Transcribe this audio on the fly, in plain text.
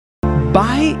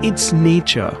By its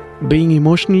nature, being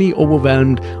emotionally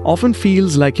overwhelmed often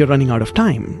feels like you're running out of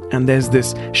time. And there's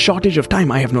this shortage of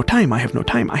time. I have no time. I have no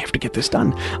time. I have to get this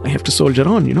done. I have to soldier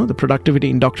on. The productivity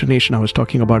indoctrination I was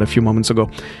talking about a few moments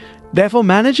ago. Therefore,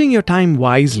 managing your time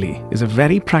wisely is a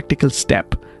very practical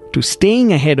step to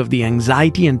staying ahead of the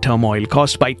anxiety and turmoil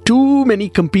caused by too many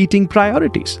competing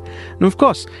priorities. Now, of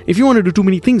course, if you want to do too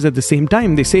many things at the same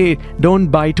time, they say don't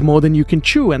bite more than you can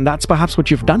chew, and that's perhaps what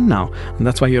you've done now, and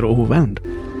that's why you're overwhelmed.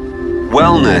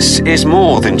 Wellness is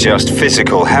more than just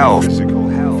physical health.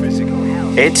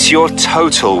 It's your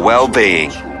total well-being.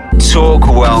 Talk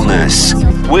Wellness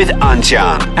with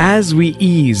Anjaan. As we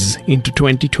ease into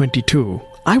 2022,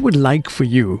 I would like for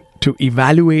you to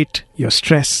evaluate your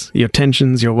stress, your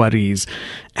tensions, your worries,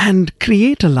 and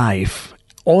create a life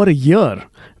or a year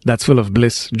that's full of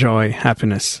bliss, joy,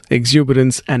 happiness,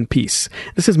 exuberance, and peace.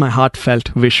 This is my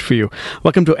heartfelt wish for you.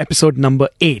 Welcome to episode number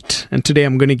 8. And today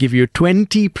I'm going to give you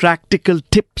 20 practical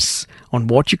tips on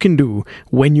what you can do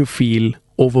when you feel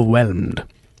overwhelmed.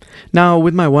 Now,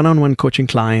 with my one-on-one coaching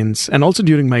clients and also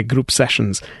during my group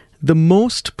sessions, the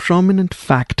most prominent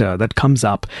factor that comes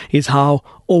up is how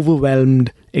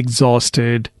overwhelmed,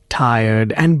 exhausted,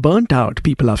 tired, and burnt out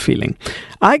people are feeling.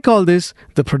 I call this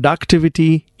the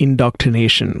productivity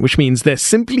indoctrination, which means there's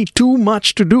simply too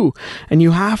much to do, and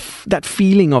you have that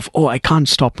feeling of, I can't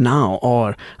stop now,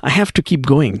 or I have to keep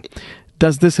going.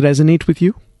 Does this resonate with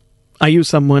you? Are you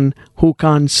someone who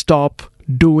can't stop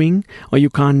doing, or you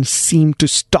can't seem to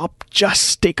stop,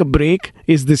 just take a break?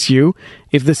 Is this you?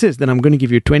 If this is, then I'm going to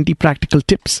give you 20 practical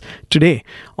tips today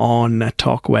on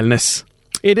Talk Wellness.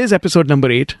 It is episode number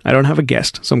 8. I don't have a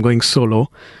guest, so I'm going solo,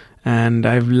 and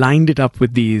I've lined it up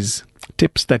with these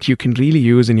tips that you can really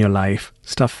use in your life,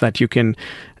 stuff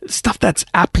that's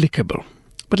applicable.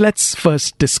 But let's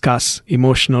first discuss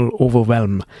emotional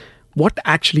overwhelm. What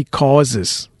actually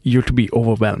causes you to be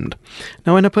overwhelmed?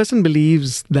 Now, when a person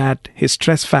believes that his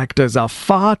stress factors are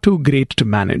far too great to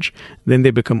manage, then they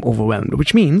become overwhelmed,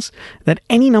 which means that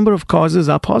any number of causes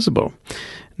are possible.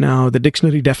 Now, the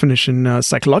dictionary definition,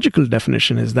 psychological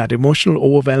definition, is that emotional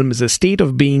overwhelm is a state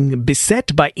of being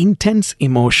beset by intense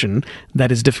emotion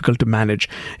that is difficult to manage.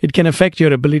 It can affect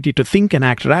your ability to think and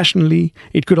act rationally.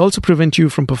 It could also prevent you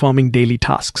from performing daily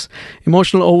tasks.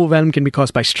 Emotional overwhelm can be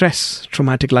caused by stress,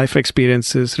 traumatic life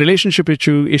experiences, relationship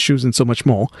issues, and so much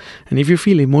more. And if you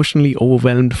feel emotionally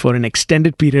overwhelmed for an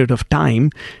extended period of time,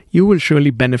 you will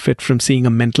surely benefit from seeing a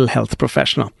mental health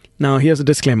professional. Now, here's a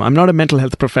disclaimer. I'm not a mental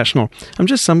health professional. I'm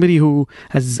just somebody who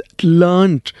has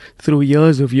learned through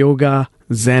years of yoga,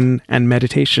 Zen, and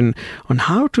meditation on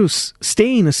how to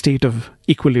stay in a state of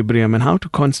equilibrium and how to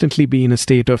constantly be in a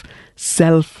state of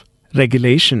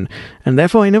self-regulation. And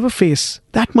therefore, I never face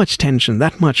that much tension,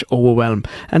 that much overwhelm.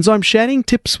 And so I'm sharing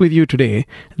tips with you today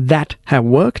that have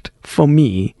worked for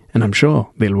me, and I'm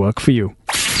sure they'll work for you.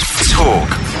 Talk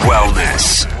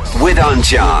Wellness with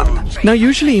Anjaan. Now,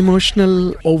 usually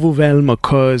emotional overwhelm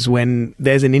occurs when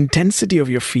there's an intensity of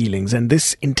your feelings, and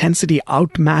this intensity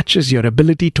outmatches your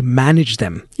ability to manage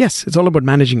them. Yes, it's all about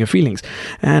managing your feelings.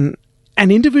 And an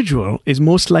individual is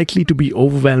most likely to be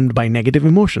overwhelmed by negative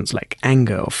emotions like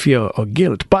anger or fear or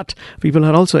guilt, but people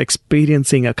are also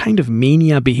experiencing a kind of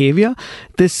mania behavior.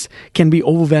 This can be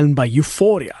overwhelmed by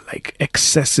euphoria, like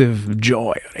excessive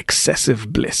joy or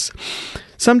excessive bliss.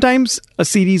 Sometimes a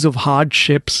series of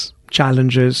hardships,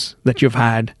 challenges that you've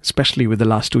had, especially with the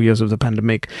last 2 years of the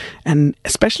pandemic, and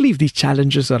especially if these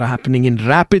challenges are happening in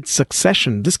rapid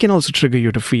succession, this can also trigger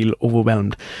you to feel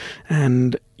overwhelmed.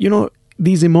 And,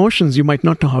 these emotions, you might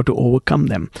not know how to overcome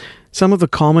them. Some of the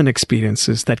common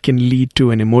experiences that can lead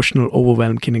to an emotional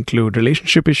overwhelm can include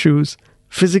relationship issues,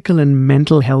 physical and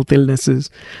mental health illnesses,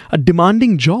 a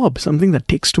demanding job, something that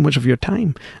takes too much of your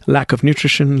time, lack of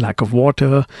nutrition, lack of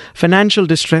water, financial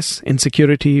distress,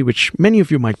 insecurity, which many of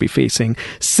you might be facing,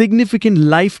 significant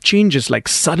life changes, like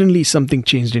suddenly something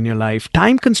changed in your life,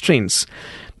 time constraints,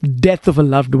 death of a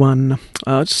loved one,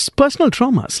 personal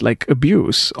traumas like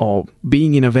abuse or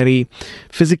being in a very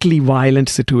physically violent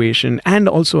situation, and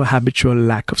also a habitual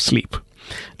lack of sleep.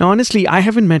 Now, honestly, I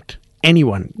haven't met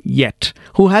anyone yet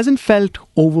who hasn't felt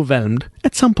overwhelmed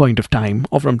at some point of time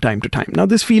or from time to time. Now,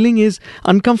 this feeling is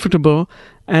uncomfortable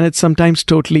and it's sometimes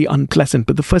totally unpleasant.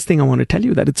 But the first thing I want to tell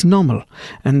you that it's normal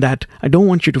and that I don't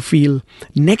want you to feel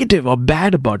negative or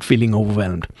bad about feeling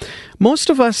overwhelmed.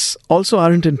 Most of us also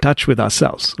aren't in touch with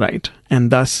ourselves, right? And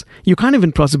thus, you can't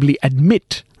even possibly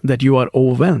admit that you are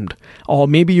overwhelmed, or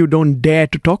maybe you don't dare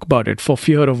to talk about it for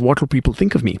fear of what will people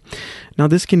think of me. Now,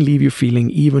 this can leave you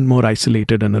feeling even more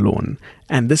isolated and alone,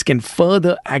 and this can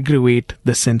further aggravate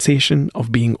the sensation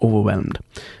of being overwhelmed.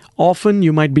 Often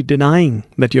you might be denying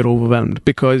that you're overwhelmed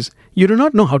because you do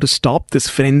not know how to stop this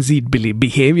frenzied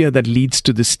behavior that leads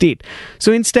to this state.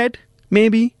 So instead,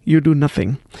 maybe you do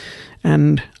nothing.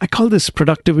 And I call this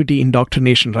productivity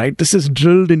indoctrination, right? This is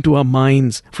drilled into our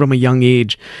minds from a young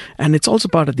age. And it's also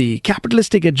part of the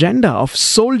capitalistic agenda of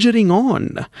soldiering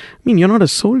on. I mean, you're not a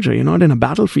soldier. You're not in a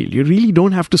battlefield. You really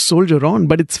don't have to soldier on,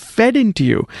 but it's fed into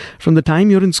you from the time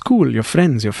you're in school. Your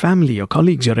friends, your family, your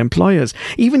colleagues, your employers,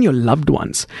 even your loved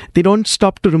ones. They don't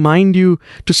stop to remind you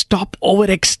to stop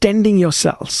overextending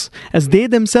yourselves, as they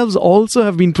themselves also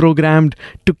have been programmed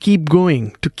to keep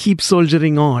going, to keep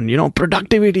soldiering on.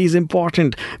 Productivity is important.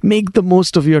 Make the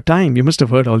most of your time. You must have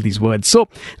heard all these words. So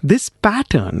this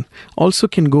pattern also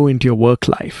can go into your work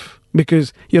life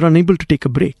because you're unable to take a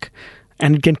break,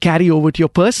 and it can carry over to your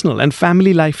personal and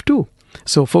family life too.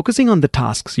 So focusing on the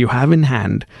tasks you have in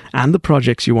hand and the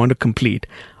projects you want to complete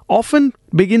often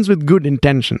begins with good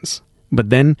intentions, but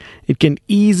then it can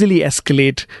easily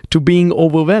escalate to being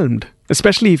overwhelmed,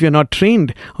 especially if you're not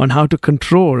trained on how to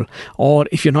control, or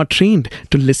if you're not trained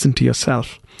to listen to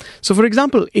yourself. So for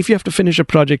example, if you have to finish a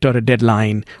project or a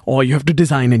deadline, or you have to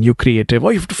design a new creative,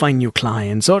 or you have to find new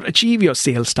clients, or achieve your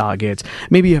sales targets,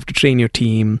 maybe you have to train your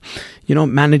team,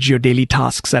 manage your daily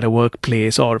tasks at a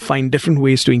workplace, or find different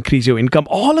ways to increase your income.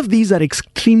 All of these are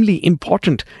extremely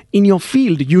important in your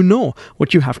field. You know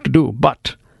what you have to do,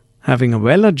 but having a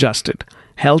well-adjusted,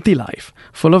 healthy life,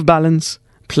 full of balance,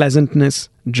 pleasantness,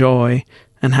 joy,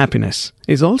 and happiness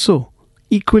is also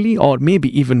equally or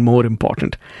maybe even more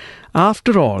important.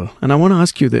 After all, and I want to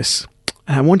ask you this,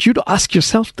 and I want you to ask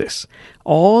yourself this,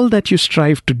 all that you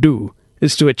strive to do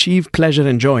is to achieve pleasure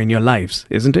and joy in your lives,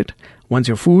 isn't it? Once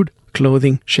your food,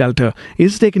 clothing, shelter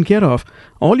is taken care of,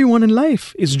 all you want in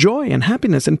life is joy and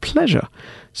happiness and pleasure.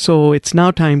 So it's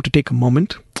now time to take a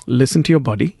moment, listen to your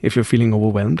body if you're feeling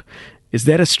overwhelmed. Is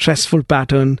there a stressful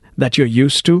pattern that you're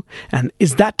used to? And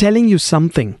is that telling you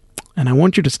something? And I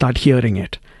want you to start hearing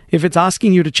it. If it's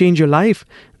asking you to change your life,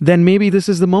 then maybe this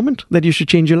is the moment that you should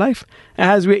change your life.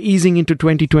 As we're easing into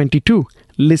 2022,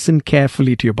 listen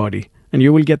carefully to your body and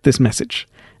you will get this message.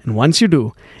 And once you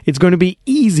do, it's going to be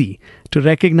easy to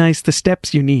recognize the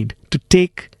steps you need to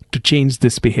take to change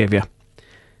this behavior.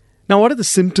 Now, what are the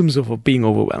symptoms of being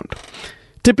overwhelmed?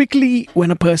 Typically, when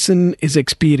a person is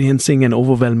experiencing an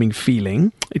overwhelming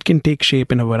feeling, it can take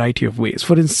shape in a variety of ways.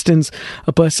 For instance,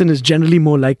 a person is generally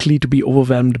more likely to be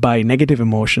overwhelmed by negative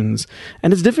emotions,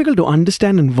 and it's difficult to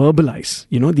understand and verbalize,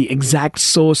 the exact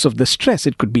source of the stress.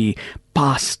 It could be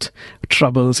past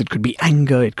troubles, it could be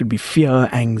anger, it could be fear,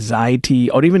 anxiety,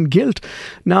 or even guilt.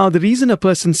 Now, the reason a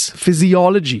person's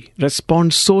physiology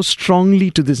responds so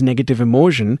strongly to this negative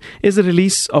emotion is the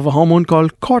release of a hormone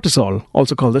called cortisol,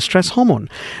 also called the stress hormone.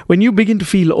 When you begin to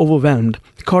feel overwhelmed,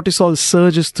 cortisol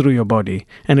surges through your body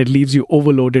and it leaves you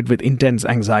overloaded with intense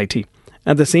anxiety.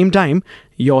 At the same time,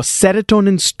 your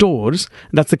serotonin stores,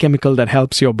 that's the chemical that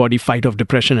helps your body fight off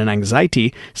depression and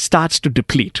anxiety, starts to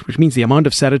deplete, which means the amount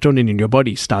of serotonin in your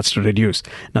body starts to reduce.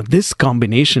 Now, this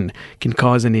combination can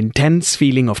cause an intense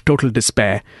feeling of total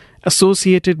despair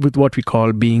associated with what we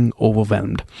call being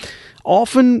overwhelmed.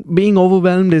 Often, being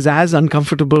overwhelmed is as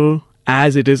uncomfortable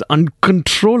as it is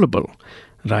uncontrollable.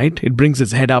 Right? It brings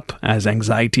its head up as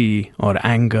anxiety or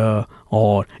anger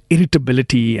or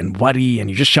irritability and worry,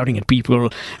 and you're just shouting at people.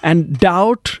 And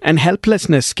doubt and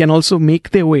helplessness can also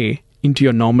make their way into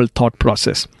your normal thought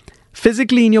process.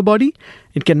 Physically in your body,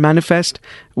 it can manifest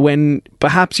when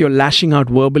perhaps you're lashing out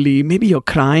verbally, maybe you're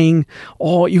crying,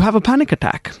 or you have a panic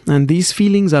attack. And these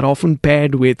feelings are often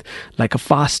paired with like a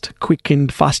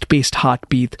fast-paced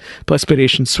heartbeat,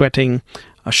 perspiration, sweating,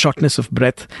 a shortness of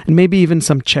breath, and maybe even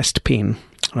some chest pain,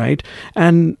 right?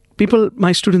 And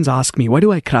my students ask me, why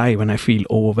do I cry when I feel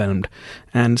overwhelmed?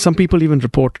 And some people even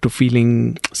report to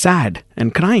feeling sad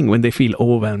and crying when they feel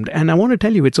overwhelmed. And I want to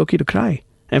tell you, it's okay to cry.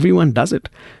 Everyone does it,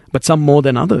 but some more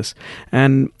than others.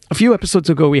 And a few episodes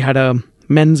ago, we had a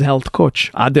men's health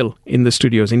coach, Adil, in the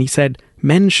studios, and he said,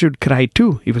 men should cry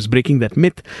too. He was breaking that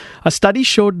myth. A study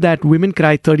showed that women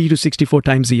cry 30 to 64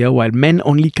 times a year, while men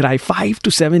only cry 5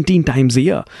 to 17 times a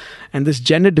year. And this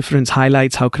gender difference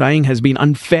highlights how crying has been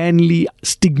unfairly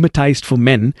stigmatized for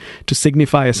men to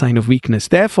signify a sign of weakness.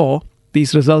 Therefore,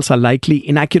 these results are likely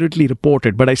inaccurately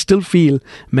reported, but I still feel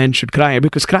men should cry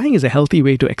because crying is a healthy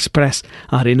way to express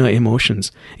our inner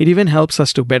emotions. It even helps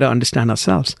us to better understand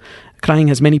ourselves. Crying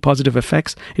has many positive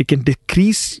effects. It can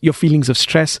decrease your feelings of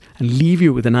stress and leave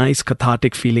you with a nice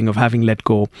cathartic feeling of having let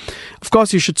go. Of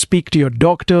course, you should speak to your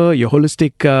doctor, your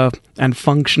holistic and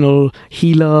functional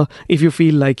healer if you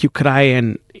feel like you cry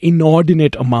an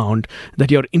inordinate amount, that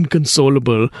you're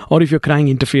inconsolable, or if your crying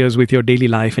interferes with your daily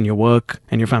life and your work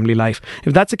and your family life.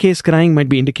 If that's the case, crying might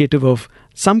be indicative of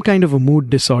some kind of a mood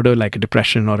disorder like a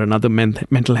depression or another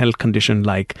mental health condition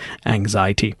like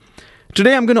anxiety.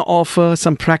 Today, I'm going to offer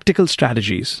some practical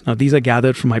strategies. Now, these are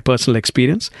gathered from my personal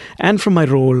experience and from my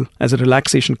role as a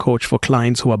relaxation coach for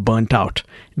clients who are burnt out.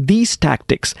 These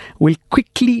tactics will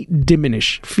quickly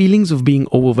diminish feelings of being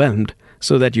overwhelmed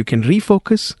so that you can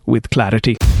refocus with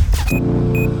clarity.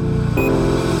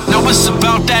 Now it's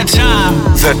about that time.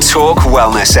 The Talk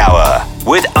Wellness Hour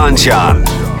with Anjaan.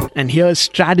 And here's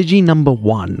strategy number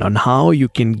 1 on how you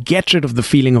can get rid of the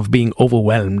feeling of being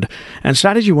overwhelmed. And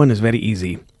strategy 1 is very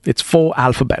easy. It's 4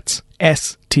 alphabets.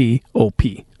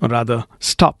 S-T-O-P. Or rather,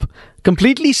 stop.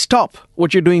 Completely stop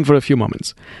what you're doing for a few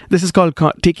moments. This is called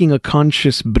taking a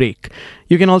conscious break.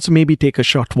 You can also maybe take a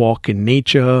short walk in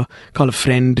nature, call a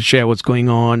friend to share what's going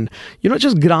on.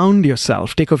 Just ground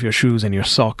yourself. Take off your shoes and your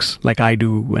socks like I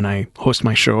do when I host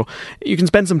my show. You can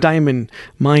spend some time in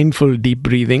mindful deep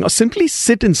breathing or simply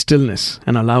sit in stillness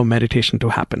and allow meditation to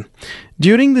happen.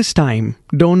 During this time,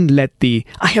 don't let the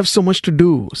 "I have so much to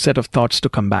do" set of thoughts to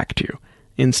come back to you.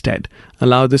 Instead,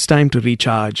 allow this time to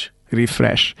recharge,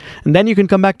 refresh, and then you can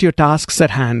come back to your tasks at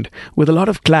hand with a lot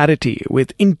of clarity,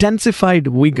 with intensified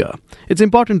vigor. It's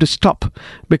important to stop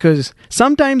because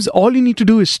sometimes all you need to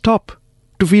do is stop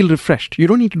to feel refreshed. You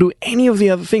don't need to do any of the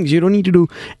other things. You don't need to do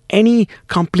any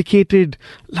complicated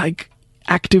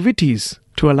activities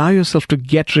to allow yourself to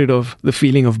get rid of the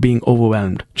feeling of being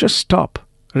overwhelmed. Just stop,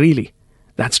 really.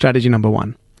 That's strategy number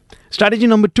 1. Strategy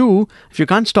number 2, if you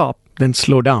can't stop, then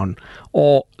slow down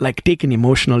or take an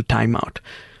emotional timeout.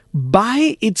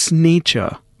 By its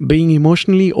nature, being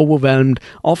emotionally overwhelmed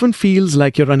often feels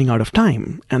like you're running out of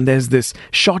time. And there's this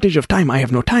shortage of time. I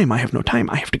have no time. I have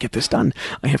to get this done.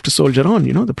 I have to soldier on.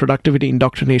 The productivity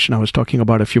indoctrination I was talking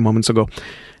about a few moments ago.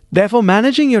 Therefore,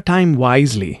 managing your time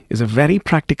wisely is a very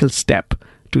practical step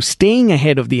to staying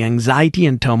ahead of the anxiety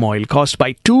and turmoil caused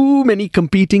by too many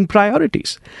competing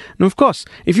priorities. Now, of course,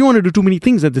 if you want to do too many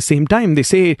things at the same time, they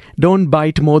say don't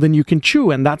bite more than you can chew,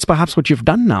 and that's perhaps what you've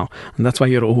done now, and that's why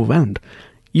you're overwhelmed.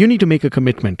 You need to make a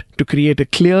commitment to create a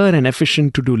clear and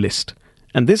efficient to-do list.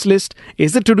 And this list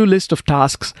is the to-do list of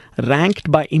tasks ranked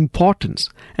by importance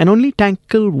and only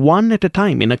tackle one at a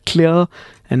time in a clear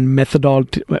and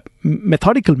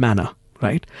methodical manner,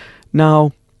 right?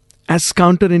 Now, as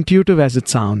counterintuitive as it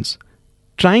sounds,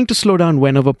 trying to slow down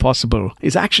whenever possible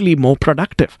is actually more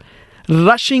productive.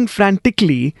 Rushing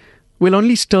frantically will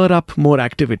only stir up more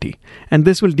activity, and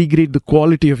this will degrade the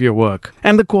quality of your work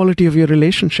and the quality of your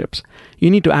relationships. You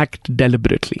need to act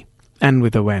deliberately and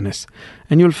with awareness,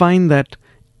 and you'll find that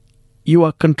you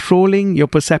are controlling your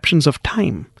perceptions of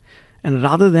time, and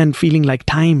rather than feeling like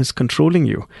time is controlling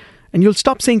you, and you'll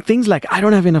stop saying things like, I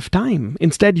don't have enough time.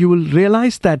 Instead, you will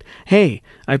realize that, hey,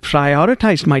 I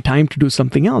prioritized my time to do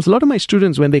something else. A lot of my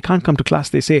students, when they can't come to class,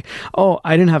 they say, oh,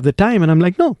 I didn't have the time. And I'm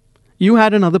like, no, you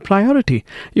had another priority.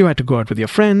 You had to go out with your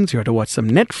friends, you had to watch some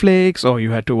Netflix, or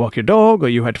you had to walk your dog, or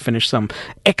you had to finish some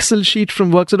Excel sheet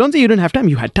from work. So don't say you didn't have time.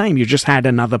 You had time. You just had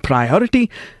another priority.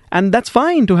 And that's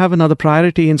fine to have another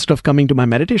priority instead of coming to my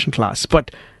meditation class.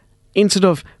 But instead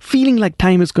of feeling like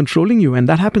time is controlling you, and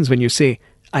that happens when you say,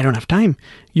 I don't have time,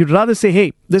 you'd rather say,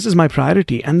 hey, this is my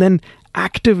priority, and then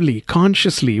actively,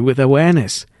 consciously, with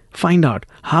awareness, find out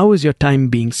how is your time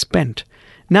being spent.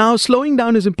 Now, slowing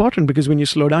down is important because when you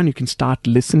slow down, you can start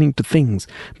listening to things.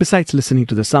 Besides listening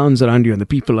to the sounds around you and the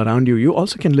people around you, you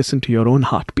also can listen to your own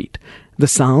heartbeat, the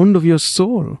sound of your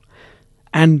soul.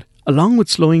 And along with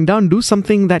slowing down, do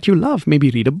something that you love.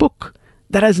 Maybe read a book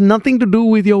that has nothing to do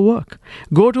with your work.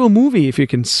 Go to a movie if you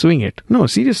can swing it. No,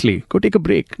 seriously, go take a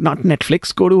break. Not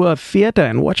Netflix. Go to a theater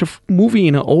and watch a movie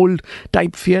in an old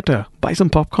type theater. Buy some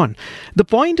popcorn. The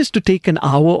point is to take an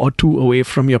hour or 2 away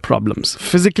from your problems,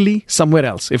 physically, somewhere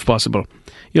else, if possible.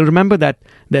 You'll remember that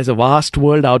there's a vast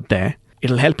world out there.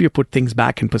 It'll help you put things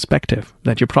back in perspective,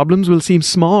 that your problems will seem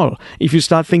small if you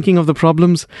start thinking of the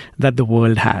problems that the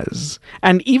world has.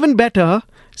 And even better,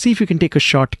 see if you can take a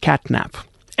short cat nap.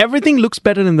 Everything looks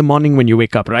better in the morning when you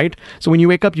wake up, right? So when you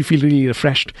wake up, you feel really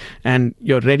refreshed and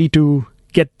you're ready to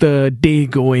get the day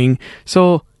going.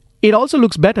 So it also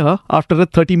looks better after a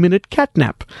 30-minute cat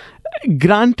nap.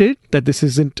 Granted that this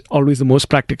isn't always the most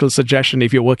practical suggestion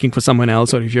if you're working for someone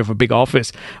else or if you have a big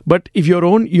office. But if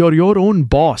you're your own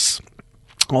boss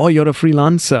or you're a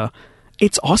freelancer,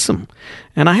 It's awesome.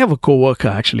 And I have a coworker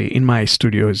actually in my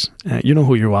studios. You know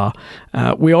who you are.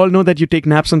 We all know that you take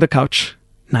naps on the couch.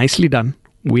 Nicely done.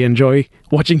 We enjoy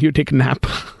watching you take a nap.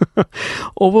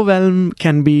 Overwhelm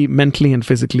can be mentally and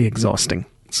physically exhausting.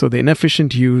 So the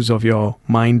inefficient use of your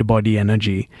mind-body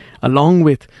energy, along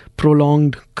with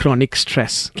prolonged chronic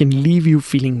stress, can leave you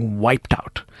feeling wiped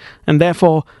out. And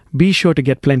therefore, be sure to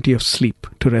get plenty of sleep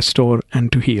to restore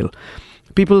and to heal.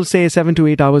 People say 7 to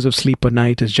 8 hours of sleep per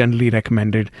night is generally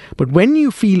recommended. But when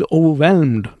you feel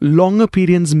overwhelmed, longer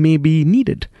periods may be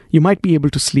needed. You might be able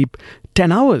to sleep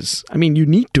 10 hours. You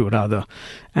need to rather.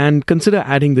 And consider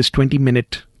adding this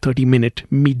 20-minute, 30-minute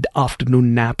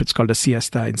mid-afternoon nap. It's called a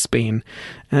siesta in Spain.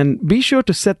 And be sure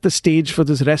to set the stage for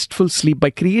this restful sleep by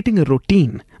creating a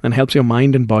routine that helps your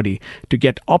mind and body to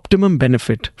get optimum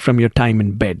benefit from your time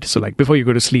in bed. So like before you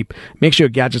go to sleep, make sure your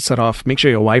gadgets are off, make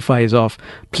sure your Wi-Fi is off,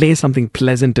 play something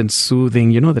pleasant and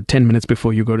soothing, the 10 minutes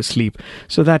before you go to sleep,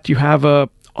 so that you have a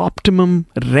optimum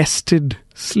rested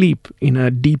sleep in a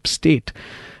deep state.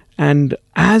 And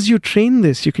as you train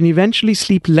this, you can eventually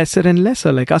sleep lesser and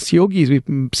lesser. Like us yogis, we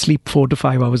sleep 4 to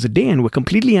 5 hours a day and we're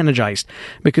completely energized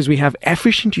because we have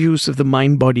efficient use of the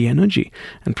mind-body energy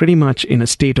and pretty much in a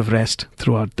state of rest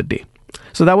throughout the day.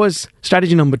 So that was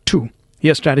strategy number 2.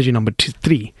 Here's strategy number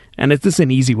 3. And this is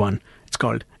an easy one. It's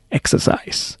called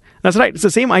exercise. That's right. It's the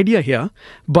same idea here,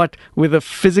 but with a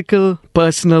physical,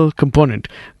 personal component.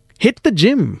 Hit the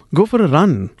gym, go for a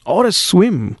run or a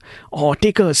swim or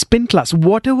take a spin class,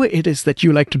 whatever it is that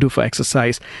you like to do for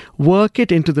exercise, work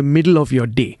it into the middle of your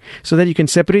day so that you can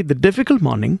separate the difficult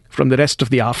morning from the rest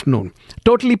of the afternoon.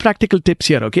 Totally practical tips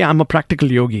here, okay? I'm a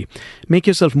practical yogi. Make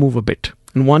yourself move a bit.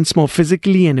 And once more,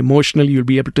 physically and emotionally, you'll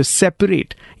be able to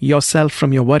separate yourself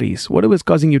from your worries. Whatever is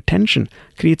causing you tension,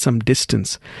 create some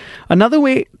distance. Another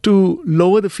way to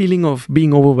lower the feeling of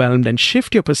being overwhelmed and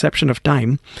shift your perception of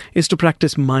time is to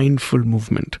practice mindful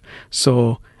movement.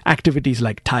 So activities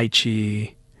like Tai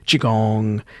Chi,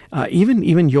 Qigong,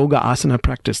 even yoga asana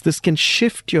practice, this can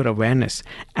shift your awareness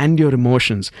and your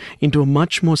emotions into a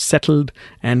much more settled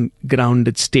and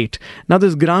grounded state. Now,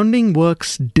 this grounding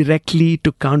works directly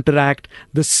to counteract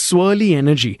the swirly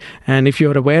energy. And if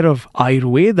you're aware of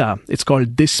Ayurveda, it's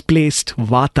called displaced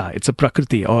vata. It's a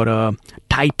prakriti or a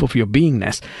type of your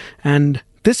beingness. And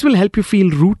this will help you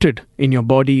feel rooted in your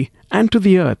body and to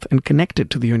the earth and connected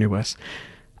to the universe.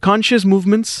 Conscious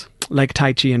movements like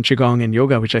Tai Chi and Qigong and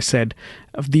yoga, which I said,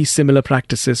 of these similar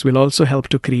practices will also help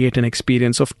to create an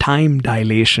experience of time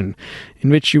dilation in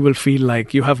which you will feel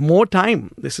like you have more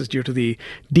time. This is due to the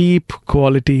deep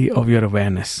quality of your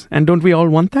awareness. And don't we all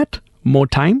want that? More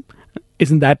time?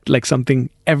 Isn't that like something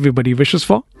everybody wishes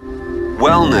for?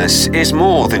 Wellness is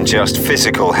more than just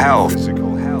physical health.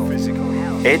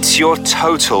 It's your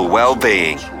total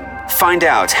well-being. Find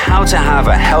out how to have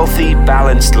a healthy,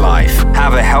 balanced life,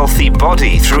 have a healthy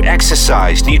body through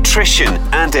exercise, nutrition,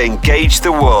 and engage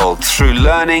the world through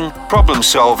learning, problem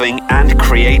solving, and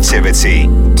creativity.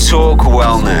 Talk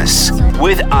Wellness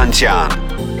with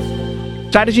Anjaan.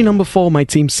 Strategy number 4 might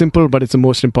seem simple, but it's the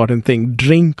most important thing.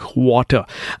 Drink water.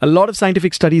 A lot of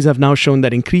scientific studies have now shown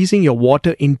that increasing your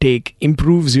water intake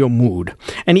improves your mood.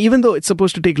 And even though it's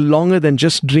supposed to take longer than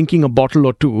just drinking a bottle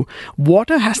or two,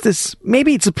 water has this,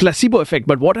 maybe it's a placebo effect,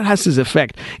 but water has this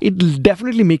effect. It'll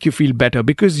definitely make you feel better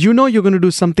because you know you're going to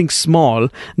do something small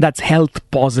that's health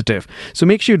positive. So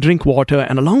make sure you drink water.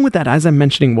 And along with that, as I'm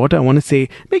mentioning water, I want to say,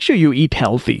 make sure you eat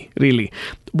healthy, really.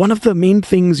 One of the main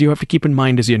things you have to keep in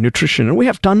mind is your nutrition. And we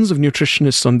have tons of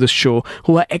nutritionists on this show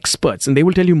who are experts and they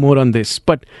will tell you more on this.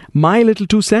 But my little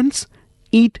 2 cents,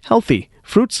 eat healthy.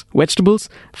 Fruits, vegetables,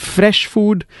 fresh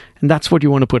food. And that's what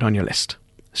you want to put on your list.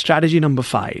 Strategy number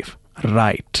 5,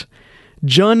 write.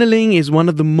 Journaling is one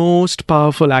of the most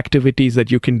powerful activities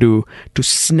that you can do to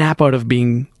snap out of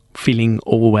feeling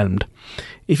overwhelmed.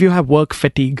 If you have work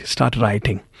fatigue, start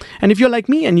writing. And if you're like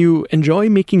me and you enjoy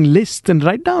making lists, then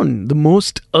write down the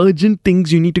most urgent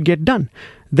things you need to get done.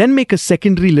 Then make a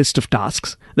secondary list of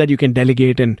tasks that you can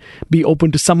delegate and be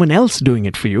open to someone else doing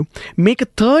it for you. Make a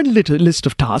third list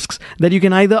of tasks that you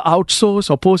can either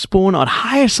outsource or postpone or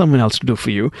hire someone else to do for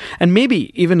you. And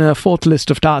maybe even a fourth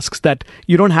list of tasks that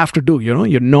you don't have to do,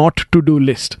 your not to-do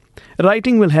list.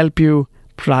 Writing will help you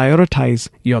prioritize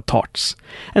your thoughts.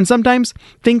 And sometimes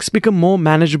things become more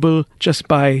manageable just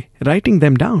by writing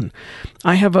them down.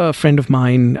 I have a friend of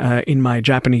mine in my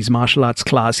Japanese martial arts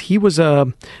class. He was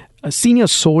a senior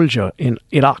soldier in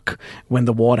Iraq when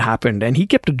the war happened, and he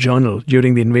kept a journal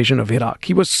during the invasion of Iraq.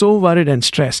 He was so worried and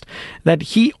stressed that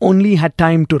he only had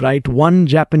time to write 1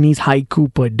 Japanese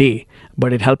haiku per day,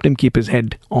 but it helped him keep his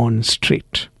head on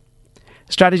straight.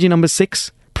 Strategy number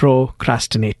 6,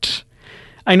 procrastinate.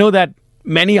 I know that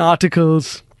Many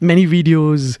articles, many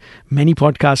videos, many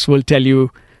podcasts will tell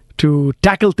you to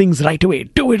tackle things right away.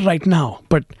 Do it right now.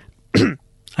 But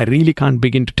I really can't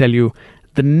begin to tell you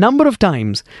the number of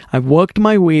times I've worked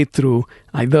my way through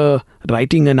either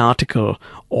writing an article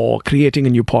or creating a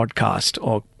new podcast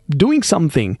or doing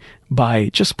something by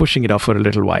just pushing it off for a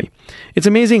little while. It's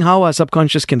amazing how our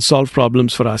subconscious can solve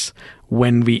problems for us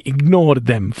when we ignore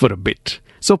them for a bit.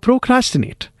 So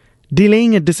procrastinate.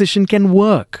 Delaying a decision can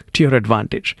work to your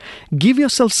advantage. Give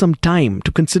yourself some time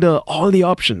to consider all the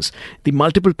options, the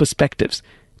multiple perspectives.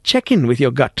 Check in with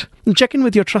your gut. Check in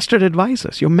with your trusted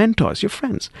advisors, your mentors, your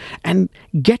friends, and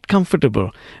get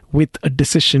comfortable with a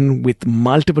decision with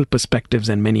multiple perspectives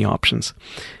and many options.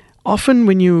 Often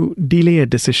when you delay a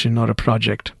decision or a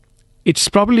project, it's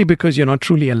probably because you're not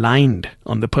truly aligned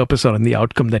on the purpose or on the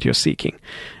outcome that you're seeking.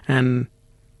 And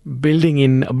building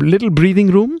in a little breathing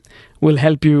room will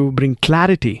help you bring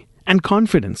clarity and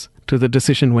confidence to the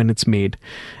decision when it's made.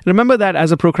 Remember that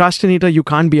as a procrastinator, you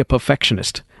can't be a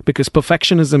perfectionist because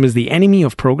perfectionism is the enemy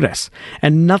of progress.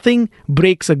 And nothing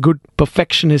breaks a good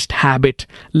perfectionist habit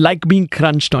like being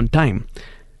crunched on time.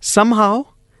 Somehow,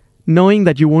 knowing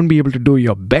that you won't be able to do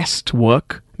your best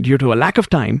work due to a lack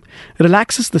of time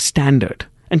relaxes the standard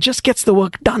and just gets the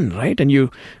work done, right? And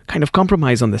you kind of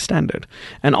compromise on the standard.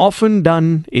 And often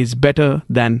done is better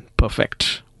than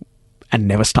perfect and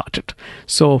never start it.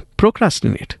 So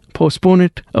procrastinate, postpone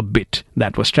it a bit.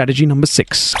 That was strategy number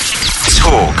 6.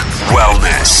 Talk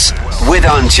Wellness with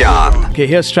Anjaan. Okay,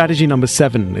 here's strategy number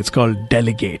 7. It's called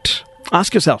delegate.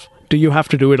 Ask yourself, do you have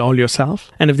to do it all yourself?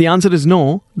 And if the answer is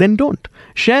no, then don't.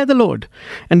 Share the load.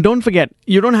 And don't forget,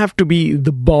 you don't have to be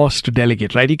the boss to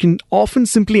delegate, right? You can often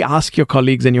simply ask your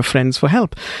colleagues and your friends for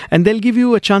help. And they'll give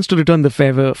you a chance to return the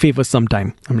favor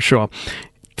sometime, I'm sure.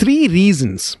 3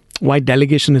 reasons why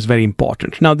delegation is very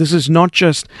important. Now, this is not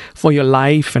just for your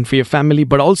life and for your family,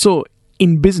 but also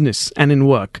in business and in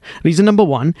work. Reason number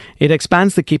 1, it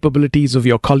expands the capabilities of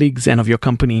your colleagues and of your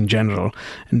company in general.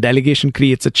 And delegation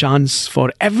creates a chance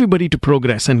for everybody to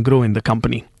progress and grow in the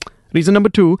company. Reason number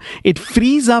 2, it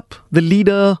frees up the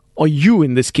leader, or you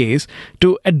in this case,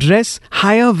 to address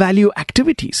higher value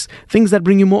activities, things that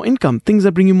bring you more income, things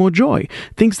that bring you more joy,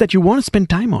 things that you want to spend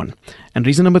time on. And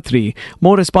reason number 3,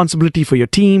 more responsibility for your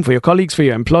team, for your colleagues, for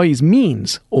your employees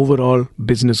means overall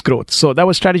business growth. So that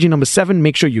was strategy number 7,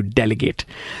 make sure you delegate.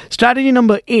 Strategy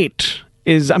number 8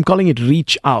 is, I'm calling it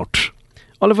reach out.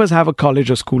 All of us have a college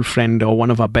or school friend or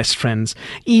one of our best friends,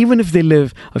 even if they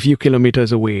live a few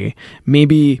kilometers away.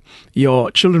 Maybe your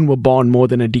children were born more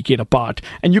than a decade apart,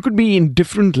 and you could be in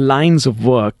different lines of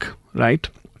work, right?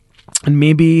 And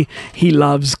maybe he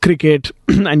loves cricket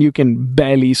and you can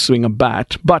barely swing a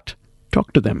bat, but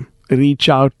talk to them, reach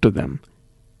out to them.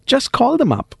 Just call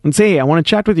them up and say, hey, I want to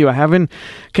chat with you. I haven't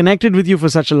connected with you for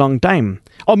such a long time.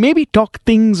 Or maybe talk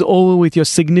things over with your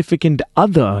significant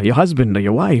other, your husband or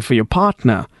your wife or your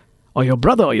partner or your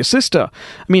brother or your sister.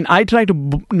 I mean, I try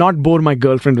to not bore my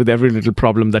girlfriend with every little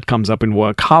problem that comes up in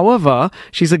work. However,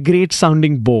 she's a great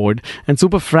sounding board, and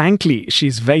super frankly,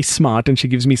 she's very smart and she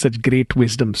gives me such great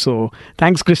wisdom. So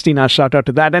thanks, Christina. Shout out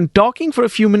to that. And talking for a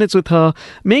few minutes with her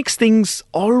makes things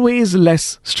always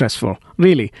less stressful.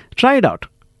 Really, try it out.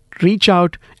 Reach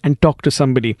out and talk to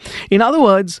somebody. In other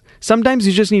words, sometimes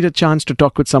you just need a chance to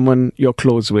talk with someone you're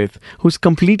close with who's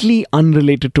completely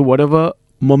unrelated to whatever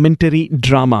momentary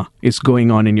drama is going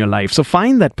on in your life. So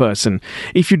find that person.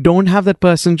 If you don't have that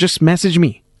person, just message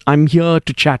me. I'm here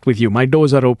to chat with you. My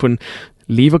doors are open.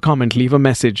 Leave a comment, leave a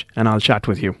message, and I'll chat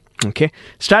with you. Okay?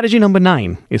 Strategy number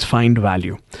 9 is find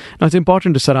value. Now, it's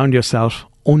important to surround yourself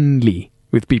only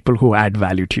with people who add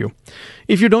value to you.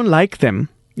 If you don't like them,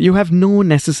 you have no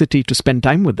necessity to spend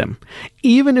time with them.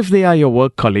 Even if they are your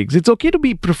work colleagues, it's okay to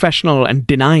be professional and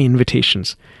deny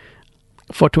invitations.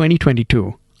 For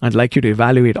 2022, I'd like you to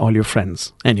evaluate all your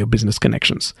friends and your business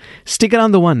connections. Stick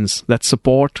around the ones that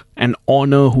support and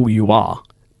honor who you are.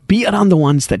 Be around the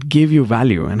ones that give you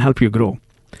value and help you grow.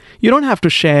 You don't have to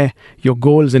share your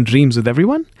goals and dreams with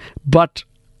everyone, but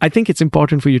I think it's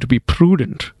important for you to be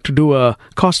prudent, to do a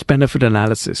cost-benefit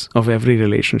analysis of every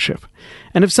relationship.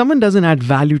 And if someone doesn't add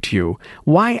value to you,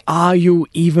 why are you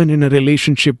even in a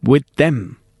relationship with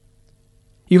them?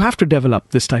 You have to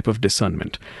develop this type of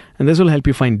discernment, and this will help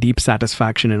you find deep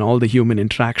satisfaction in all the human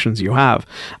interactions you have.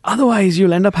 Otherwise,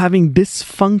 you'll end up having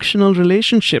dysfunctional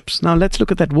relationships. Now, let's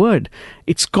look at that word.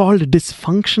 It's called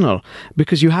dysfunctional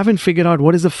because you haven't figured out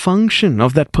what is the function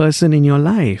of that person in your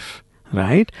life,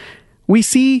 right? We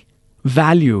see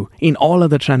value in all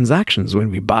other transactions.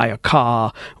 When we buy a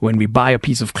car, when we buy a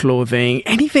piece of clothing,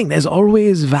 anything, there's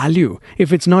always value.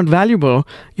 If it's not valuable,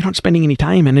 you're not spending any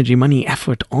time, energy, money,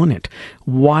 effort on it.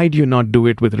 Why do you not do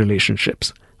it with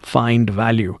relationships? Find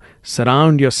value.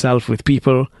 Surround yourself with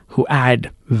people who add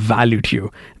value to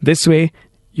you. This way,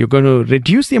 you're going to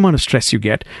reduce the amount of stress you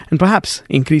get and perhaps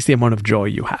increase the amount of joy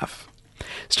you have.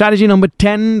 Strategy number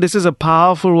 10. This is a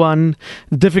powerful one,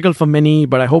 difficult for many,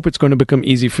 but I hope it's going to become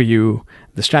easy for you.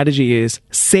 The strategy is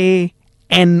say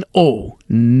no.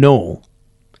 No.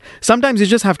 Sometimes you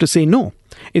just have to say no.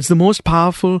 It's the most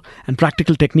powerful and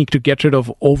practical technique to get rid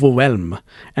of overwhelm.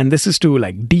 And this is to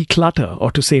declutter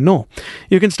or to say no.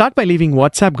 You can start by leaving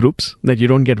WhatsApp groups that you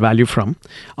don't get value from.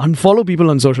 Unfollow people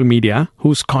on social media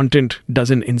whose content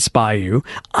doesn't inspire you.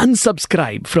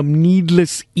 Unsubscribe from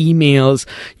needless emails.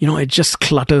 It just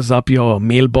clutters up your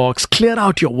mailbox. Clear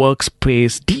out your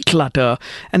workspace. Declutter.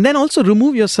 And then also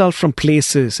remove yourself from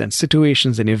places and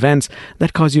situations and events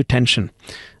that cause you tension.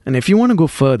 And if you want to go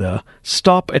further,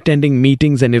 stop attending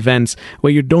meetings and events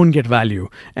where you don't get value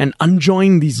and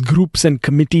unjoin these groups and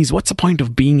committees. What's the point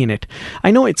of being in it?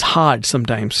 I know it's hard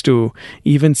sometimes to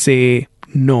even say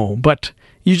no, but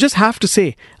you just have to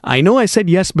say, I know I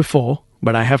said yes before,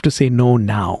 but I have to say no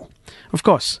now. Of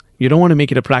course, you don't want to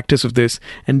make it a practice of this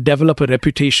and develop a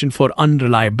reputation for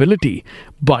unreliability,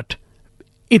 but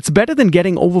it's better than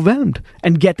getting overwhelmed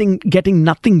and getting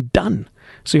nothing done.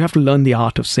 So you have to learn the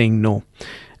art of saying no.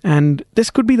 And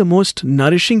this could be the most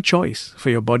nourishing choice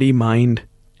for your body, mind,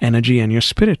 energy, and your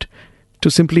spirit, to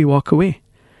simply walk away.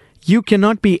 You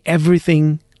cannot be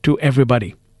everything to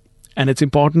everybody. And it's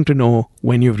important to know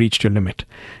when you've reached your limit.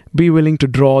 Be willing to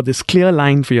draw this clear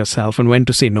line for yourself on when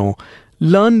to say no.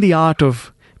 Learn the art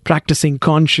of practicing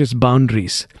conscious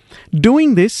boundaries.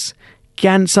 Doing this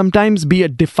can sometimes be a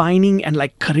defining and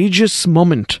courageous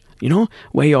moment,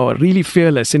 where you're really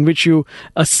fearless, in which you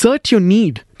assert your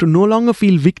need to no longer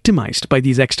feel victimized by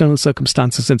these external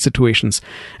circumstances and situations.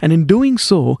 And in doing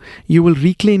so, you will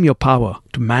reclaim your power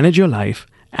to manage your life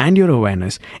and your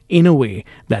awareness in a way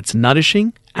that's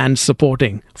nourishing and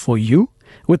supporting for you,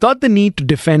 without the need to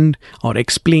defend or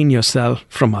explain yourself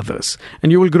from others.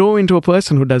 And you will grow into a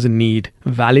person who doesn't need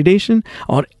validation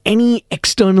or any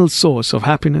external source of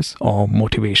happiness or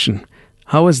motivation.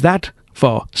 How is that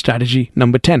for strategy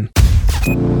number 10?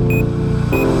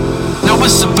 Now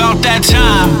it's about that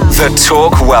time. The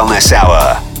Talk Wellness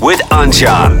Hour with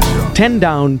Anjaan. 10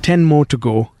 down, 10 more to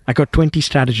go. I got 20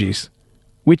 strategies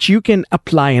which you can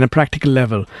apply in a practical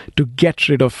level to get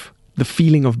rid of the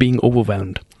feeling of being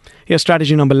overwhelmed. Here's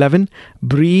strategy number 11.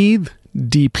 Breathe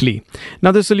deeply.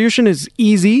 Now the solution is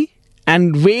easy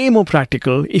and way more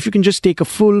practical if you can just take a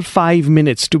full 5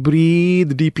 minutes to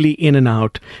breathe deeply in and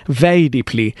out, very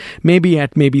deeply, maybe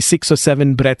at 6 or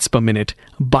 7 breaths per minute.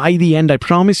 By the end, I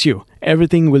promise you,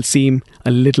 everything will seem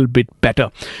a little bit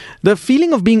better. The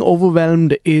feeling of being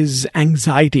overwhelmed is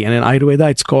anxiety, and in Ayurveda,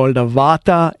 it's called a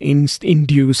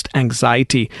Vata-induced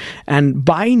anxiety. And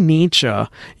by nature,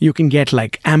 you can get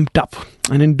amped up.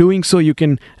 And in doing so, you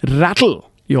can rattle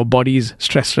your body's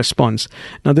stress response.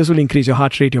 Now, this will increase your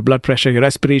heart rate, your blood pressure, your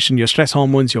respiration, your stress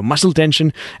hormones, your muscle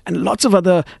tension, and lots of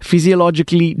other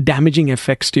physiologically damaging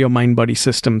effects to your mind-body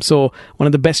system. So, one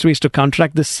of the best ways to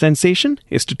counteract this sensation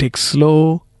is to take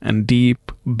slow and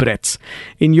deep breaths.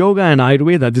 In yoga and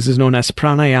Ayurveda, this is known as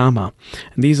pranayama.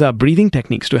 And these are breathing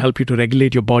techniques to help you to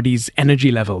regulate your body's energy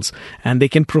levels. And they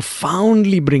can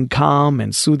profoundly bring calm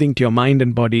and soothing to your mind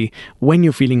and body when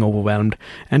you're feeling overwhelmed.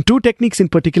 And 2 techniques in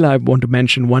particular I want to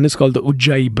mention. One is called the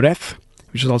Ujjayi breath,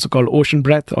 which is also called ocean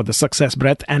breath or the success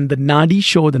breath, and the Nadi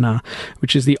Shodhana,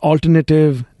 which is the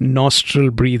alternative nostril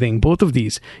breathing. Both of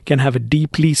these can have a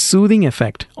deeply soothing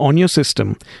effect on your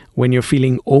system when you're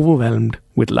feeling overwhelmed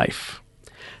with life.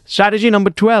 Strategy number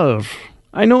 12.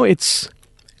 I know it's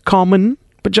common,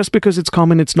 but just because it's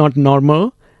common, it's not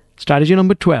normal. Strategy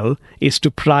number 12 is to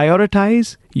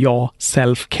prioritize your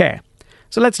self-care.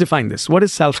 So let's define this. What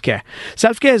is self-care?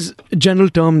 Self-care is a general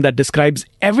term that describes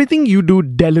everything you do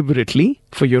deliberately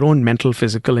for your own mental,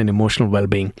 physical, and emotional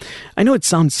well-being. I know it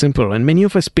sounds simple, and many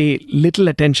of us pay little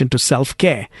attention to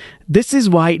self-care. This is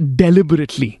why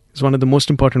deliberately is one of the most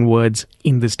important words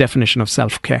in this definition of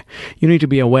self-care. You need to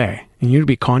be aware and you need to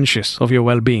be conscious of your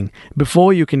well-being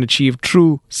before you can achieve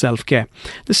true self-care.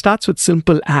 This starts with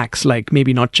simple acts like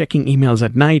maybe not checking emails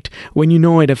at night when you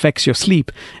know it affects your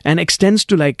sleep, and extends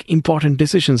to important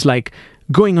decisions like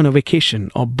going on a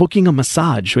vacation or booking a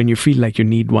massage when you feel like you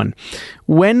need one.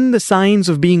 When the signs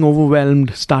of being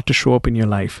overwhelmed start to show up in your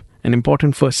life, an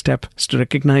important first step is to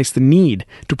recognize the need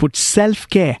to put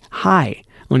self-care high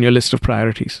on your list of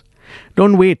priorities.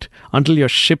 Don't wait until your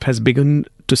ship has begun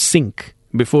to sink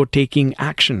before taking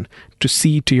action to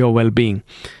see to your well-being.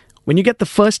 When you get the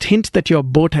first hint that your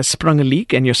boat has sprung a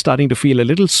leak and you're starting to feel a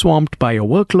little swamped by your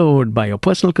workload, by your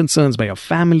personal concerns, by your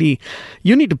family,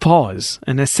 you need to pause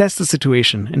and assess the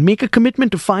situation and make a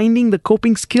commitment to finding the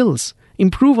coping skills.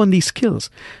 Improve on these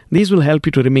skills. These will help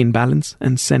you to remain balanced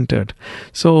and centered.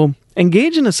 So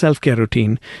engage in a self-care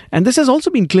routine. And this has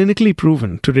also been clinically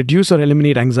proven to reduce or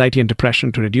eliminate anxiety and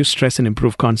depression, to reduce stress and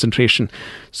improve concentration.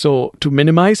 So to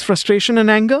minimize frustration and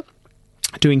anger,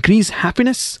 to increase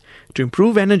happiness, to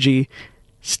improve energy,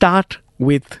 start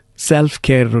with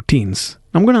self-care routines.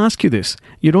 I'm going to ask you this.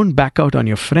 You don't back out on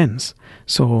your friends.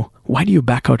 So why do you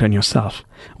back out on yourself?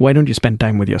 Why don't you spend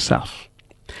time with yourself?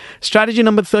 Strategy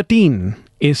number 13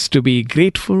 is to be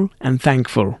grateful and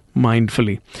thankful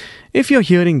mindfully. If you're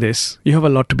hearing this, you have a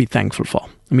lot to be thankful for.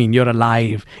 I mean, you're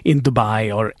alive in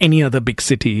Dubai or any other big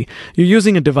city. You're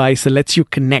using a device that lets you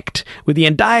connect with the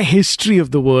entire history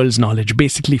of the world's knowledge,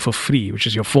 basically for free, which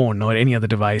is your phone or any other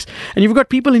device. And you've got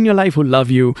people in your life who love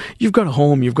you. You've got a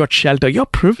home. You've got shelter. You're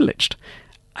privileged.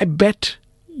 I bet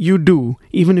you do,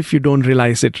 even if you don't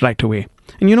realize it right away.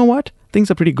 And you know what? Things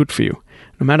are pretty good for you.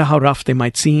 No matter how rough they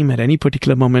might seem at any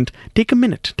particular moment, take a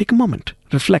minute, take a moment,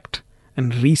 reflect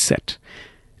and reset.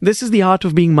 This is the art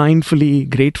of being mindfully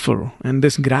grateful, and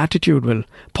this gratitude will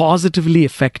positively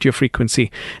affect your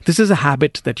frequency. This is a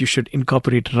habit that you should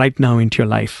incorporate right now into your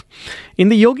life. In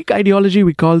the yogic ideology,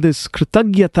 we call this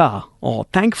kritagyata, or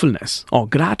thankfulness, or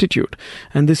gratitude,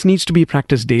 and this needs to be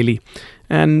practiced daily.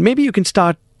 And maybe you can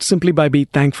start simply by being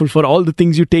thankful for all the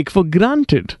things you take for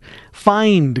granted.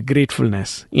 Find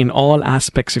gratefulness in all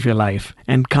aspects of your life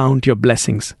and count your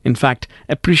blessings. In fact,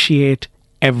 appreciate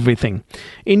everything.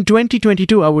 In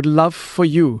 2022, I would love for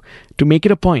you to make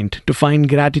it a point to find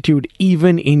gratitude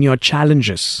even in your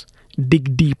challenges.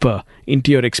 Dig deeper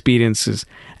into your experiences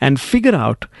and figure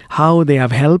out how they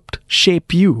have helped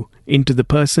shape you into the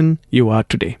person you are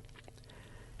today.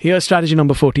 Here's strategy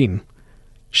number 14.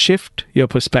 Shift your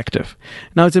perspective.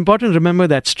 Now, it's important to remember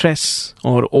that stress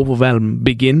or overwhelm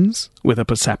begins with a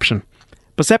perception.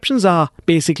 Perceptions are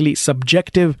basically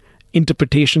subjective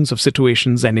interpretations of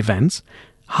situations and events.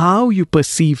 How you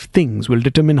perceive things will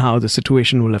determine how the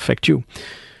situation will affect you.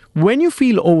 When you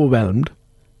feel overwhelmed,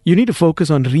 you need to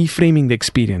focus on reframing the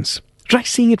experience. Try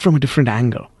seeing it from a different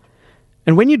angle.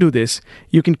 And when you do this,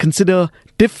 you can consider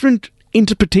different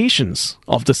interpretations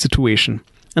of the situation.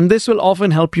 And this will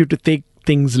often help you to take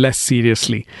things less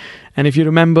seriously. And if you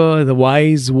remember the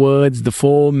wise words, the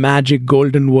 4 magic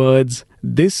golden words,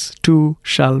 this too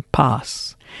shall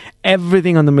pass.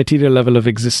 Everything on the material level of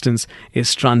existence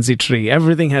is transitory.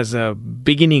 Everything has a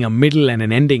beginning, a middle, and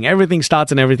an ending. Everything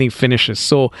starts and everything finishes.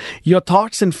 So your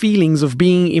thoughts and feelings of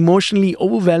being emotionally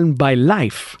overwhelmed by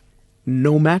life,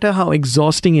 no matter how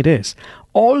exhausting it is,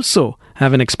 also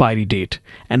have an expiry date.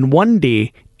 And one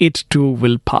day it too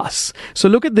will pass. So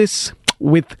look at this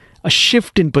with a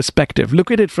shift in perspective.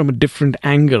 Look at it from a different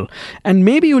angle. And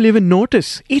maybe you'll even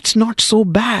notice it's not so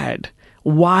bad.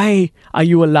 Why are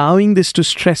you allowing this to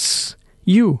stress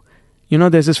you? You know,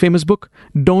 there's this famous book,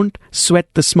 Don't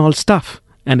Sweat the Small Stuff.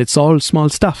 And it's all small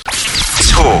stuff.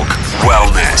 Talk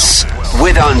Wellness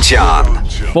with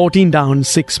Anjaan. 14 down,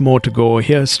 6 more to go.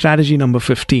 Here's strategy number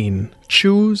 15.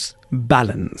 Choose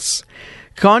balance.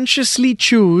 Consciously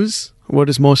choose what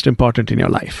is most important in your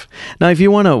life. Now, if you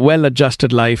want a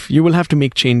well-adjusted life, you will have to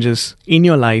make changes in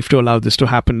your life to allow this to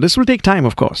happen. This will take time,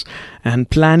 of course, and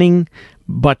planning,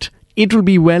 but it will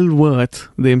be well worth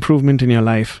the improvement in your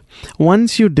life.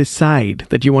 Once you decide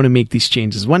that you want to make these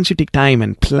changes, once you take time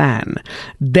and plan,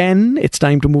 then it's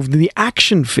time to move to the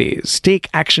action phase. Take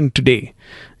action today.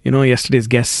 You know, yesterday's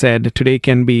guest said today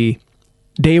can be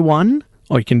day 1,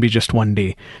 or it can be just one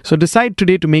day. So decide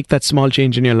today to make that small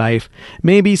change in your life.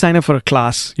 Maybe sign up for a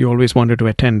class you always wanted to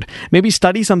attend. Maybe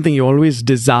study something you always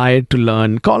desired to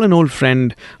learn. Call an old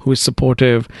friend who is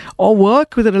supportive. Or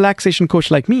work with a relaxation coach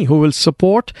like me who will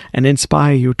support and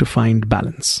inspire you to find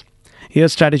balance.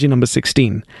 Here's strategy number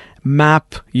 16.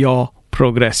 Map your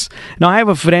progress. Now, I have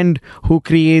a friend who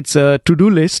creates a to-do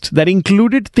list that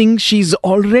included things she's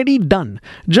already done,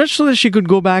 just so that she could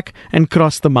go back and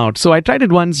cross them out. So I tried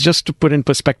it once just to put in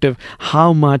perspective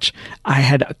how much I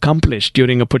had accomplished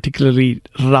during a particularly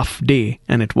rough day,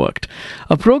 and it worked.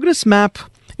 A progress map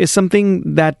is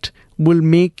something that will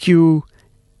make you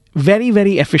very,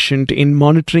 very efficient in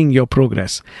monitoring your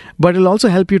progress, but it'll also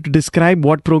help you to describe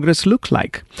what progress looks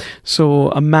like. So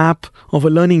a map of a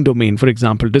learning domain, for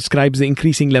example, describes the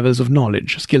increasing levels of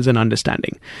knowledge, skills, and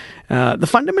understanding. The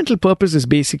fundamental purpose is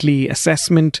basically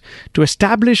assessment to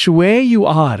establish where you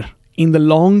are in the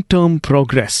long-term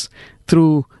progress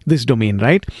through this domain,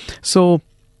 right? So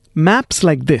maps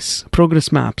like this,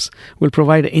 progress maps, will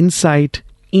provide insight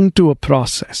into a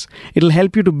process. It'll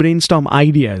help you to brainstorm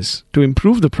ideas to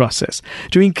improve the process,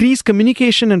 to increase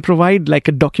communication and provide like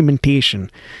a documentation.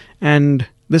 And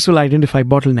this will identify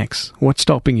bottlenecks. What's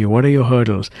stopping you? What are your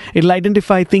hurdles? It'll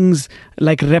identify things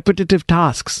like repetitive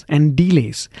tasks and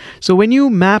delays. So when you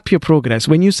map your progress,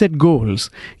 when you set goals,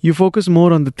 you focus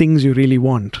more on the things you really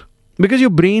want because your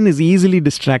brain is easily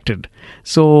distracted.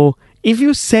 So if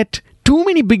you set too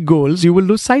many big goals, you will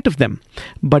lose sight of them.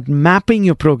 But mapping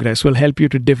your progress will help you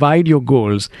to divide your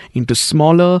goals into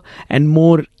smaller and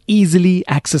more easily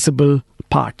accessible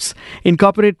parts. In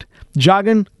corporate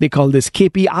jargon, they call this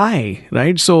KPI,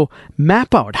 right? So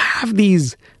map out, have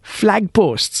these flag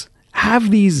posts,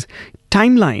 have these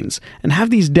timelines, and have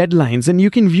these deadlines, and you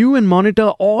can view and monitor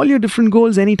all your different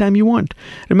goals anytime you want.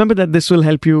 Remember that this will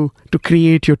help you to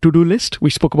create your to-do list. We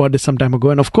spoke about this some time ago.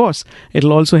 And of course,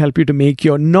 it'll also help you to make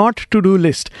your not to-do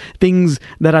list, things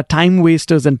that are time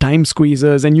wasters and time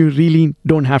squeezers, and you really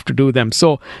don't have to do them.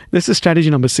 So this is strategy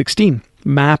number 16.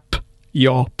 Map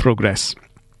your progress.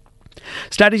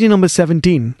 Strategy number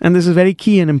 17, and this is very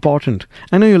key and important.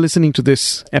 I know you're listening to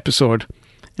this episode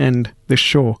and this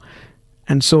show,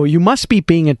 and so you must be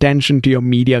paying attention to your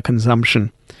media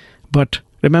consumption. But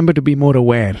remember to be more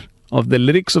aware of the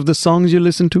lyrics of the songs you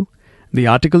listen to, the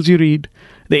articles you read,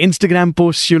 the Instagram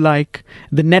posts you like,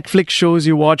 the Netflix shows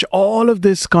you watch. All of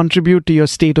this contribute to your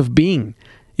state of being.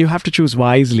 You have to choose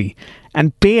wisely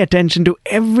and pay attention to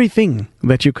everything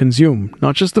that you consume,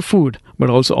 not just the food, but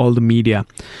also all the media.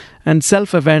 And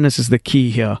self-awareness is the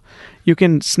key here. You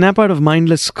can snap out of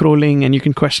mindless scrolling and you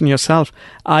can question yourself.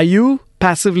 Are you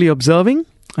passively observing?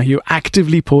 Are you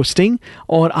actively posting?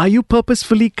 Or are you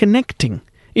purposefully connecting?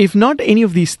 If not any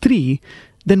of these three,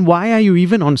 then why are you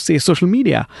even on, say, social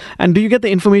media? And do you get the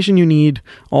information you need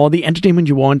or the entertainment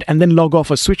you want and then log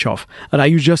off or switch off? Or are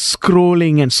you just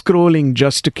scrolling and scrolling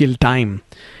just to kill time?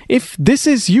 If this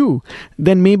is you,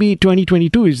 then maybe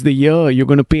 2022 is the year you're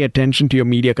going to pay attention to your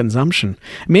media consumption.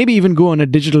 Maybe even go on a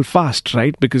digital fast,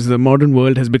 right? Because the modern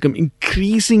world has become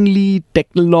increasingly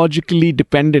technologically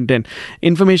dependent and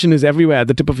information is everywhere at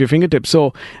the tip of your fingertips.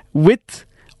 So with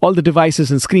all the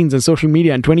devices and screens and social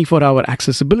media and 24-hour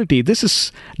accessibility, this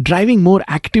is driving more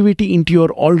activity into your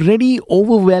already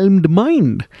overwhelmed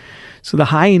mind. So the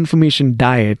high information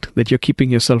diet that you're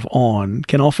keeping yourself on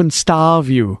can often starve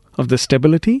you of the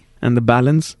stability and the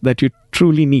balance that you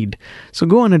truly need. So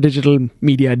go on a digital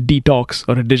media detox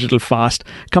or a digital fast.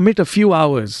 Commit a few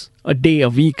hours, a day, a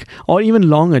week, or even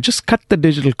longer. Just cut the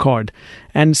digital cord.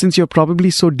 And since you're probably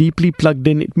so deeply plugged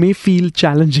in, it may feel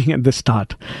challenging at the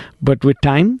start. But with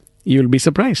time, you'll be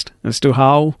surprised as to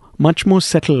how much more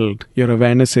settled your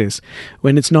awareness is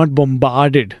when it's not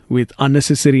bombarded with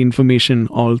unnecessary information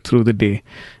all through the day.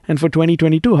 And for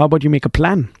 2022, how about you make a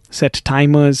plan? Set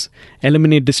timers,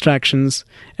 eliminate distractions.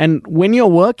 And when you're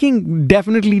working,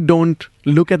 definitely don't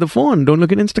look at the phone. Don't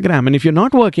look at Instagram. And if you're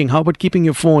not working, how about keeping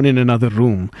your phone in another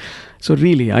room? So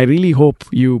really, I really hope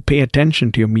you pay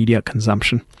attention to your media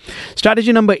consumption.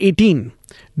 Strategy number 18,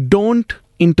 don't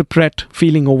interpret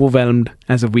feeling overwhelmed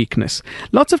as a weakness.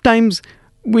 Lots of times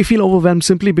we feel overwhelmed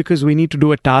simply because we need to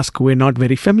do a task we're not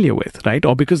very familiar with, right?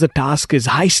 Or because the task is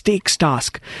high stakes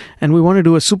task and we want to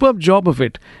do a superb job of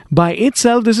it. By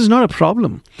itself, this is not a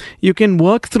problem. You can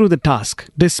work through the task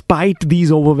despite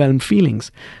these overwhelmed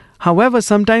feelings. However,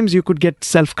 sometimes you could get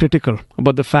self-critical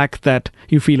about the fact that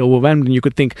you feel overwhelmed and you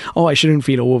could think, oh, I shouldn't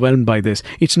feel overwhelmed by this.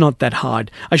 It's not that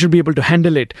hard. I should be able to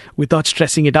handle it without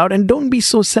stressing it out. And don't be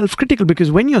so self-critical,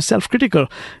 because when you're self-critical,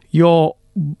 you're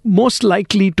most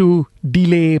likely to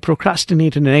delay,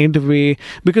 procrastinate in a negative way,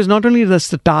 because not only does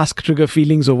the task trigger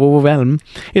feelings of overwhelm,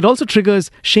 it also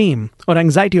triggers shame or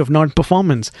anxiety of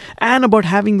non-performance and about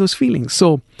having those feelings.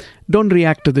 So don't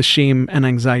react to the shame and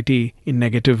anxiety in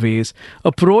negative ways.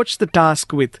 Approach the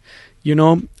task with,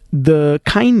 the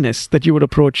kindness that you would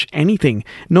approach anything.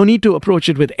 No need to approach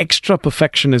it with extra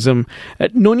perfectionism.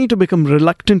 No need to become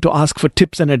reluctant to ask for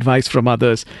tips and advice from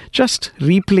others. Just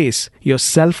replace your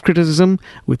self-criticism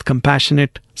with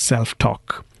compassionate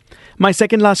self-talk. My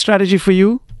second last strategy for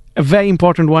you, a very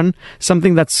important one,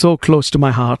 something that's so close to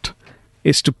my heart,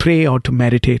 is to pray or to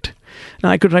meditate. Now,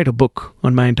 I could write a book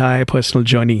on my entire personal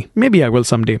journey. Maybe I will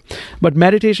someday. But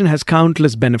meditation has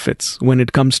countless benefits when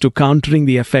it comes to countering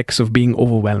the effects of being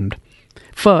overwhelmed.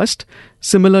 First,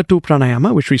 similar to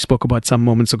pranayama, which we spoke about some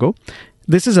moments ago,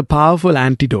 this is a powerful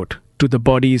antidote to the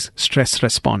body's stress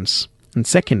response. And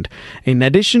second, in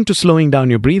addition to slowing down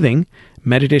your breathing,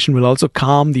 meditation will also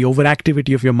calm the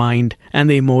overactivity of your mind and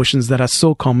the emotions that are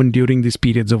so common during these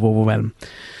periods of overwhelm.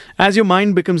 As your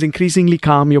mind becomes increasingly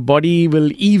calm, your body will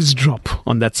eavesdrop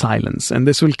on that silence. And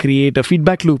this will create a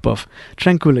feedback loop of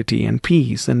tranquility and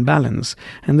peace and balance.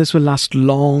 And this will last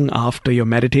long after your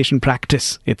meditation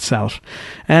practice itself.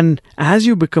 And as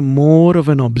you become more of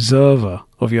an observer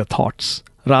of your thoughts,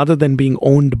 rather than being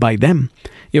owned by them,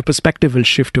 your perspective will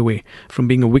shift away from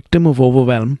being a victim of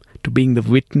overwhelm to being the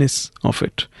witness of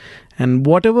it. And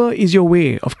whatever is your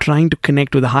way of trying to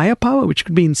connect with a higher power, which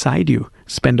could be inside you,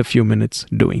 spend a few minutes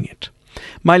doing it.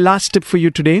 My last tip for you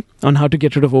today on how to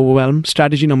get rid of overwhelm,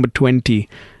 strategy number 20,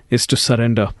 is to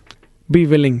surrender. Be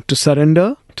willing to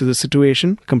surrender to the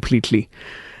situation completely.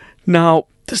 Now,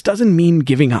 this doesn't mean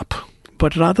giving up,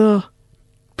 but rather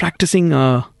practicing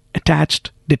a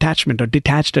detached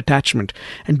attachment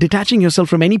and detaching yourself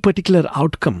from any particular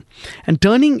outcome and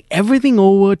turning everything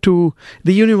over to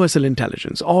the universal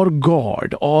intelligence or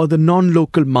God or the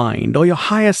non-local mind or your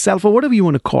higher self or whatever you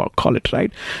want to call it,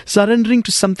 right? Surrendering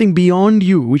to something beyond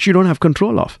you which you don't have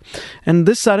control of. And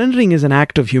this surrendering is an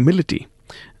act of humility,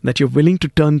 that you're willing to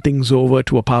turn things over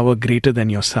to a power greater than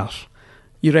yourself.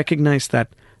 You recognize that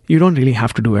you don't really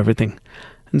have to do everything.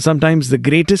 And sometimes the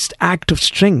greatest act of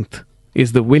strength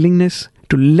is the willingness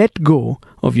to let go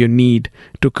of your need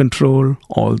to control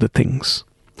all the things.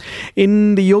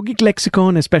 In the yogic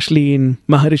lexicon, especially in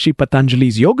Maharishi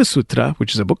Patanjali's Yoga Sutra,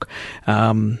 which is a book,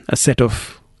 a set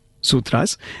of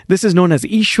sutras, this is known as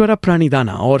Ishvara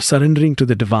Pranidhana, or surrendering to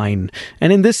the divine.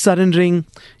 And in this surrendering,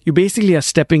 you basically are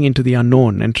stepping into the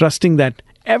unknown and trusting that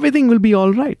everything will be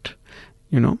all right,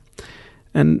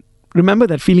 And remember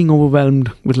that feeling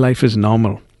overwhelmed with life is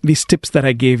normal. These tips that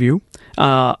I gave you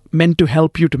are meant to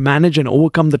help you to manage and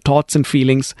overcome the thoughts and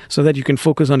feelings so that you can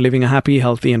focus on living a happy,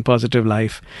 healthy, and positive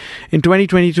life. In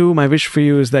 2022, my wish for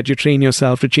you is that you train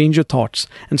yourself to change your thoughts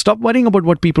and stop worrying about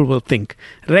what people will think.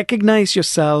 Recognize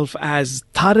yourself as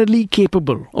thoroughly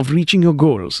capable of reaching your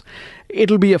goals.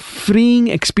 It'll be a freeing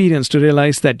experience to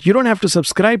realize that you don't have to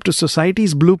subscribe to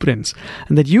society's blueprints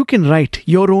and that you can write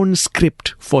your own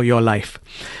script for your life.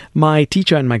 My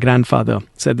teacher and my grandfather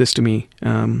said this to me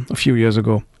a few years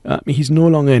ago. He's no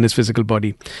longer in his physical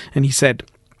body. And he said,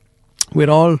 we're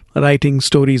all writing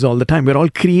stories all the time. We're all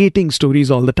creating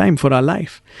stories all the time for our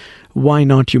life. Why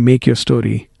not you make your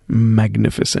story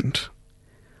magnificent?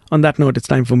 On that note, it's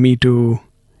time for me to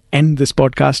end this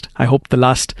podcast. I hope the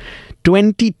last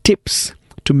 20 tips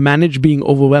to manage being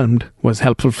overwhelmed was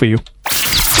helpful for you.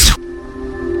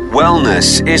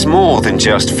 Wellness is more than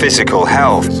just physical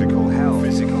health.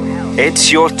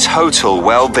 It's your total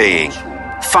well-being.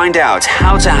 Find out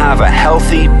how to have a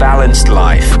healthy, balanced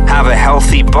life, have a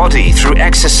healthy body through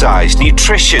exercise,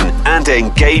 nutrition, and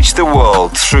engage the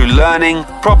world through learning,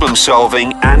 problem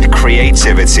solving, and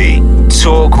creativity.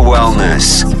 Talk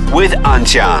Wellness with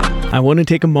Anjaan. I want to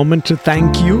take a moment to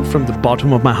thank you from the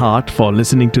bottom of my heart for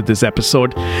listening to this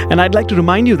episode. And I'd like to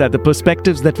remind you that the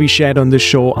perspectives that we shared on this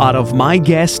show are of my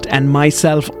guest and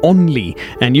myself only.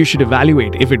 And you should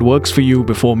evaluate if it works for you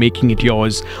before making it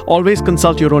yours. Always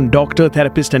consult your own doctor,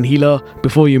 therapist, and healer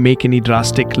before you make any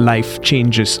drastic life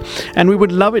changes. And we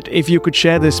would love it if you could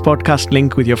share this podcast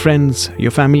link with your friends,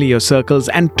 your family, your circles,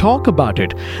 and talk about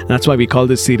it. That's why we call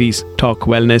this series Talk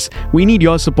Wellness. We need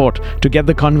your support to get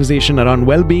the conversation around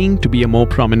well-being to be a more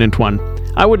prominent one.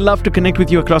 I would love to connect with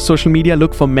you across social media.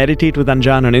 Look for Meditate with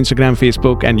Anjaan on Instagram,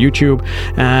 Facebook, and YouTube.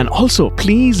 And also,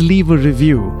 please leave a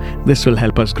review. This will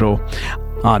help us grow.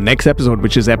 Our next episode,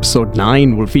 which is episode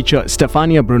 9, will feature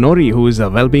Stefania Brunori, who is a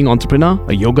well-being entrepreneur,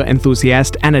 a yoga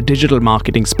enthusiast, and a digital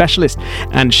marketing specialist.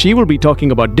 And she will be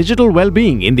talking about digital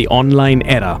well-being in the online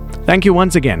era. Thank you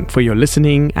once again for your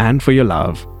listening and for your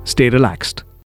love. Stay relaxed.